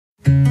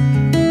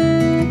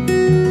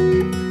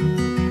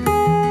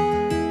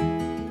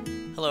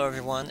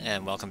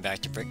and welcome back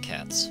to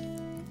Brickcats.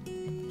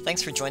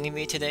 Thanks for joining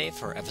me today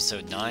for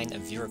episode 9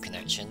 of Viewer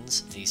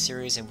Connections, the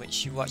series in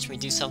which you watch me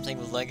do something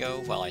with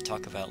LEGO while I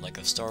talk about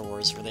LEGO Star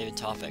Wars related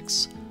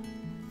topics.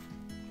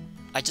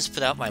 I just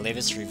put out my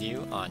latest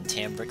review on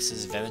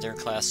Tambrix's Venator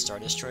class Star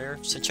Destroyer,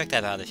 so check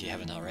that out if you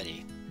haven't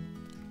already.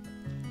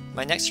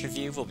 My next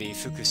review will be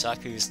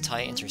Fukusaku's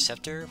TIE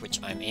Interceptor, which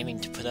I'm aiming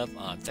to put up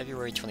on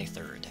February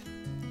 23rd.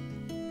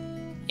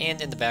 And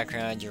in the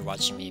background, you're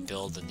watching me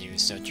build the new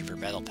Snowtrooper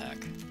Battle Pack.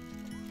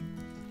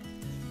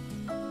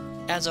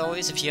 As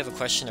always, if you have a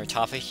question or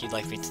topic you'd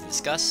like me to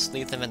discuss,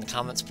 leave them in the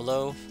comments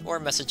below, or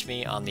message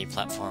me on the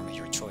platform of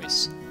your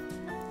choice.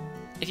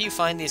 If you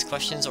find these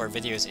questions or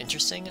videos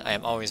interesting, I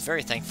am always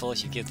very thankful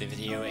if you give the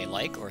video a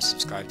like or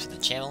subscribe to the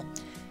channel.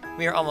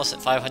 We are almost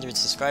at 500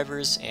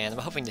 subscribers, and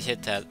I'm hoping to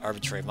hit that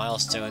arbitrary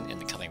milestone in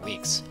the coming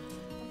weeks.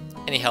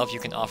 Any help you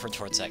can offer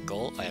towards that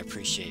goal, I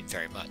appreciate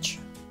very much.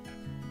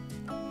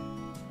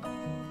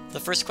 The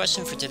first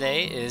question for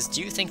today is,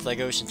 do you think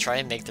LEGO should try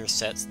and make their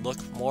sets look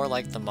more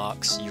like the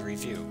MOCs you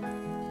review?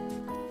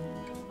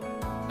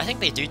 I think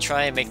they do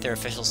try and make their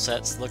official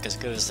sets look as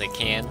good as they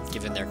can,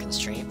 given their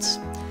constraints.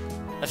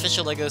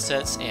 Official LEGO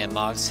sets and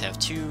MOCs have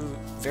two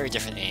very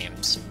different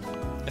aims.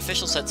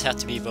 Official sets have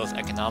to be both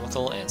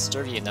economical and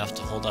sturdy enough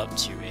to hold up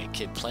to a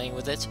kid playing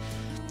with it,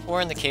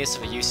 or in the case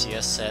of a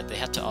UCS set, they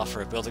have to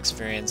offer a build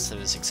experience that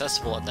is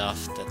accessible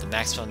enough that the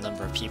maximum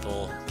number of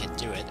people can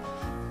do it,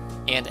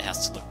 and it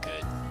has to look good.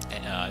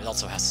 It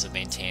also has to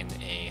maintain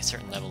a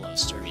certain level of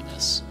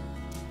sturdiness.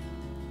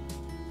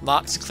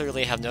 MOCs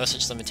clearly have no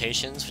such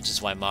limitations, which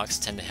is why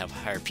MOCs tend to have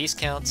higher piece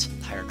counts,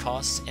 higher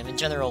costs, and in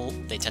general,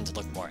 they tend to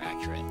look more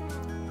accurate.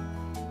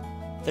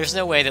 There's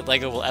no way that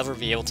LEGO will ever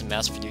be able to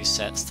mass-produce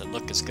sets that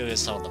look as good as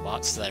some of the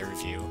MOCs that I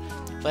review,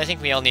 but I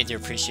think we all need to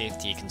appreciate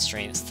the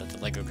constraints that the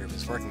LEGO group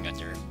is working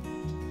under.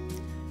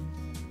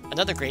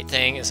 Another great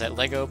thing is that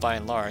LEGO, by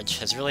and large,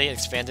 has really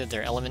expanded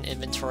their element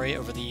inventory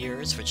over the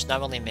years, which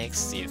not only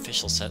makes the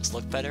official sets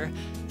look better,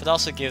 but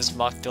also gives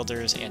MOC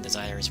builders and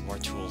designers more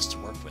tools to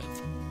work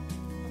with.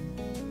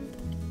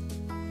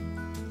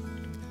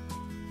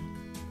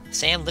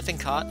 Sam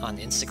Lippincott on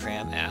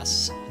Instagram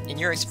asks, in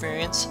your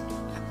experience,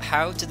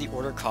 how do the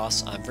order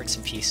costs on bricks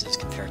and pieces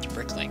compare to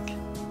Bricklink?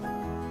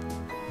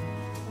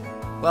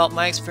 Well,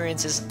 my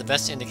experience isn't the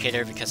best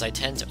indicator because I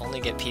tend to only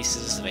get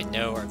pieces that I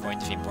know are going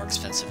to be more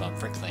expensive on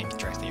Bricklink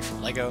directly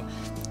from LEGO,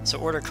 so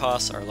order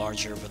costs are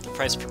larger but the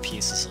price per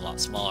piece is a lot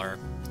smaller,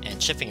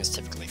 and shipping is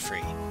typically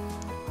free.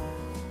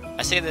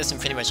 I say this in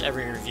pretty much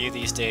every review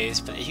these days,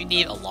 but if you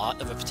need a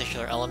lot of a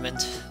particular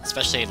element,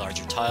 especially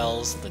larger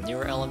tiles, the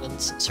newer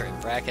elements, certain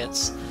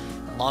brackets,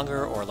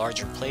 longer or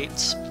larger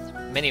plates,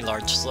 many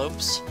large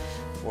slopes,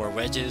 or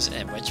wedges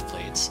and wedge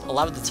plates, a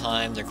lot of the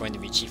time they're going to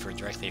be cheaper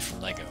directly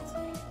from LEGO.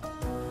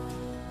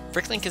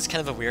 Bricklink is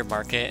kind of a weird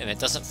market and it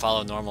doesn't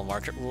follow normal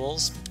market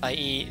rules,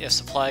 i.e. if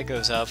supply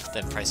goes up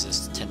then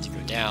prices tend to go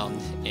down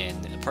in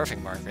a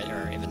perfect market,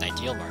 or in an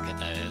ideal market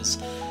that is.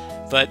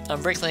 But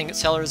on Bricklink,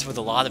 sellers with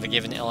a lot of a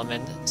given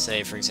element,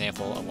 say for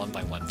example a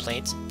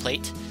 1x1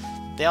 plate,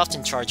 they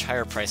often charge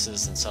higher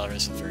prices than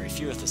sellers with very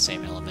few of the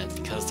same element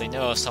because they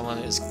know if someone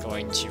is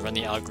going to run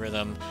the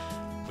algorithm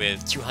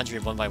with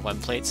 200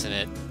 1x1 plates in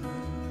it,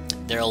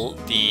 there'll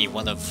be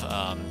one of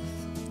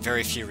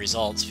very few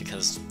results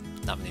because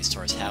not many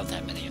stores have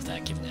that many of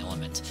that given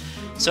element.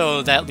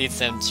 So that leads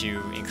them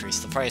to increase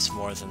the price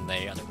more than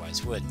they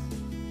otherwise would.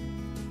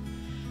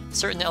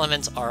 Certain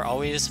elements are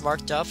always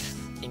marked up.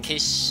 In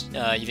case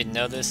you didn't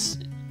know this,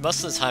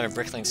 most of the time a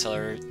Bricklink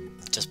seller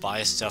just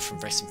buys stuff from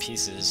Bricks and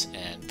Pieces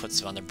and puts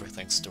it on the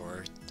Bricklink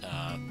store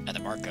at a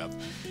markup.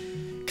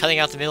 Cutting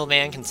out the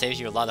middleman can save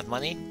you a lot of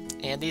money,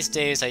 and these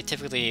days I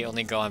typically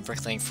only go on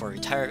Bricklink for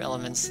retired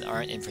elements that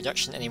aren't in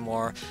production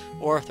anymore,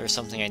 or if there's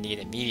something I need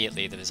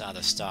immediately that is out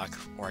of stock,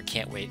 or I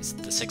can't wait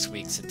the 6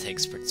 weeks it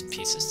takes Bricks and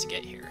Pieces to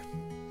get here.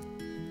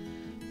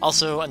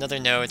 Also, another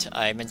note,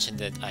 I mentioned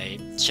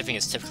that shipping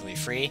is typically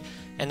free,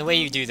 and the way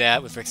you do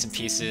that with Bricks and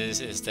Pieces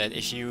is that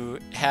if you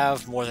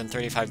have more than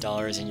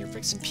 $35 in your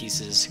Bricks and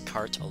Pieces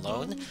cart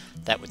alone,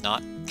 that would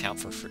not count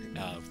for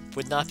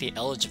would not be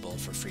eligible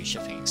for free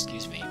shipping,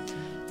 excuse me.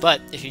 But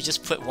if you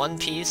just put one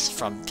piece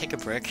from Pick a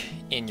Brick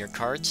in your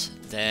cart,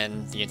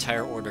 then the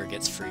entire order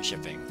gets free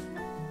shipping.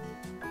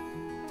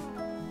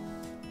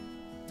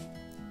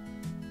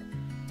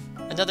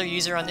 Another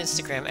user on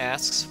Instagram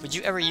asks, would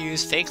you ever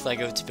use fake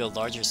LEGO to build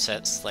larger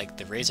sets like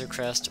the Razor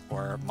Crest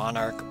or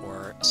Monarch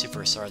or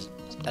Super Star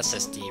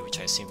SSD, which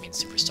I assume means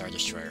Super Star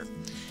Destroyer?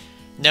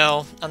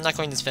 No, I'm not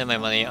going to spend my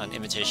money on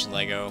imitation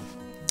LEGO.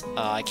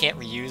 I can't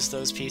reuse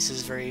those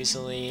pieces very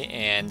easily,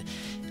 and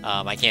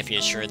I can't be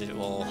assured that it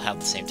will have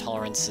the same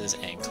tolerances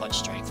and clutch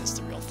strength as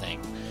the real thing.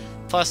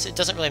 Plus, it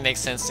doesn't really make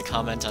sense to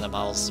comment on a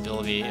model's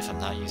stability if I'm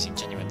not using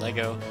genuine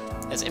LEGO,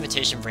 as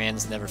imitation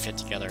brands never fit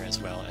together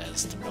as well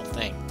as the real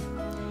thing.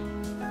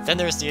 Then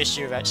there's the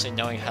issue of actually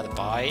knowing how to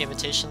buy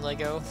imitation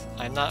LEGO.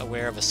 I'm not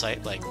aware of a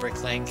site like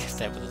Bricklink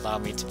that would allow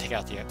me to pick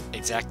out the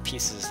exact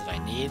pieces that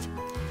I need,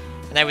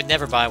 And I would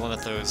never buy one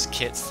of those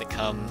kits that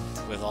come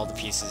with all the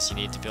pieces you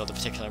need to build a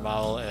particular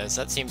model, as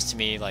that seems to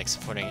me like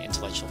supporting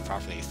intellectual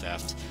property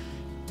theft.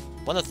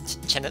 One of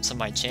the tenets of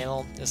my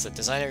channel is that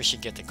designers should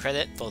get the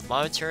credit, both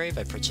monetary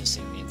by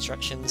purchasing the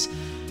instructions,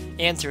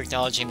 and through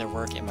acknowledging their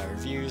work in my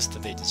reviews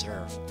that they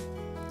deserve.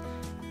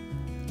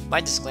 My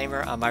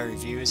disclaimer on my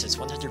reviews is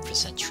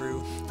 100%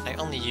 true. I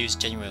only use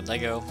genuine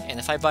LEGO, and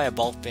if I buy a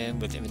bulk bin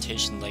with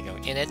imitation LEGO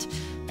in it,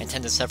 I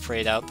tend to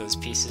separate out those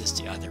pieces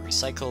to either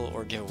recycle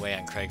or give away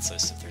on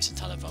Craigslist if there's a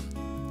ton of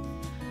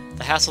them.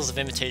 The hassles of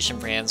imitation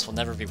brands will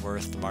never be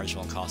worth the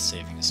marginal cost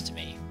savings to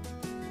me.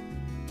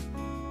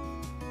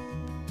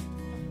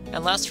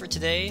 And last for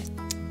today,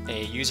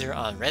 a user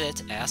on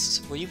Reddit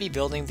asks, will you be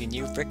building the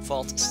new Brick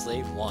Vault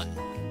Slave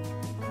 1?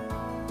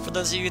 For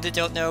those of you that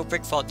don't know,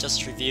 Brick Vault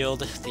just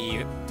revealed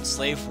the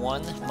Slave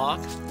 1 mock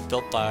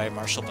built by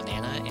Marshall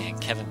Banana and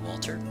Kevin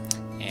Walter,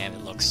 and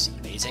it looks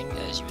amazing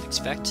as you would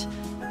expect.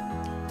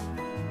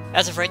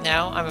 As of right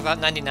now, I'm about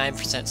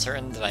 99%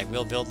 certain that I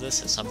will build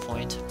this at some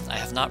point. I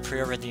have not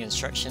pre-ordered the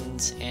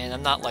instructions, and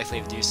I'm not likely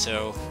to do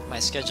so. My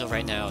schedule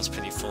right now is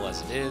pretty full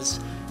as it is,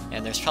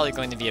 and there's probably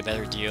going to be a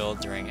better deal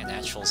during an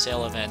actual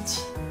sale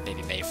event,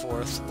 maybe May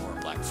 4th or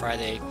Black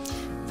Friday,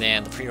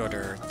 than the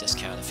pre-order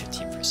discount of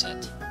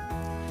 15%.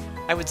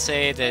 I would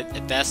say that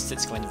at best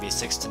it's going to be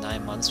 6 to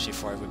 9 months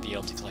before I would be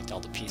able to collect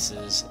all the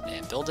pieces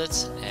and build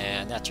it,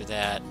 and after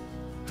that,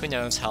 who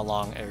knows how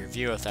long a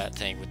review of that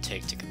thing would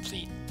take to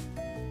complete.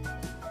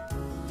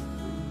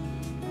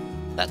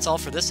 That's all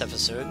for this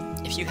episode.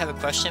 If you have a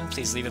question,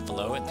 please leave it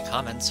below in the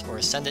comments,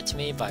 or send it to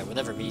me by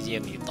whatever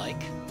medium you'd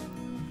like.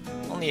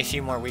 Only a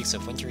few more weeks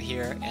of winter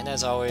here, and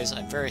as always,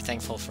 I'm very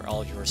thankful for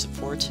all of your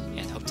support,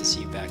 and hope to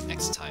see you back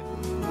next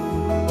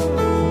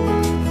time.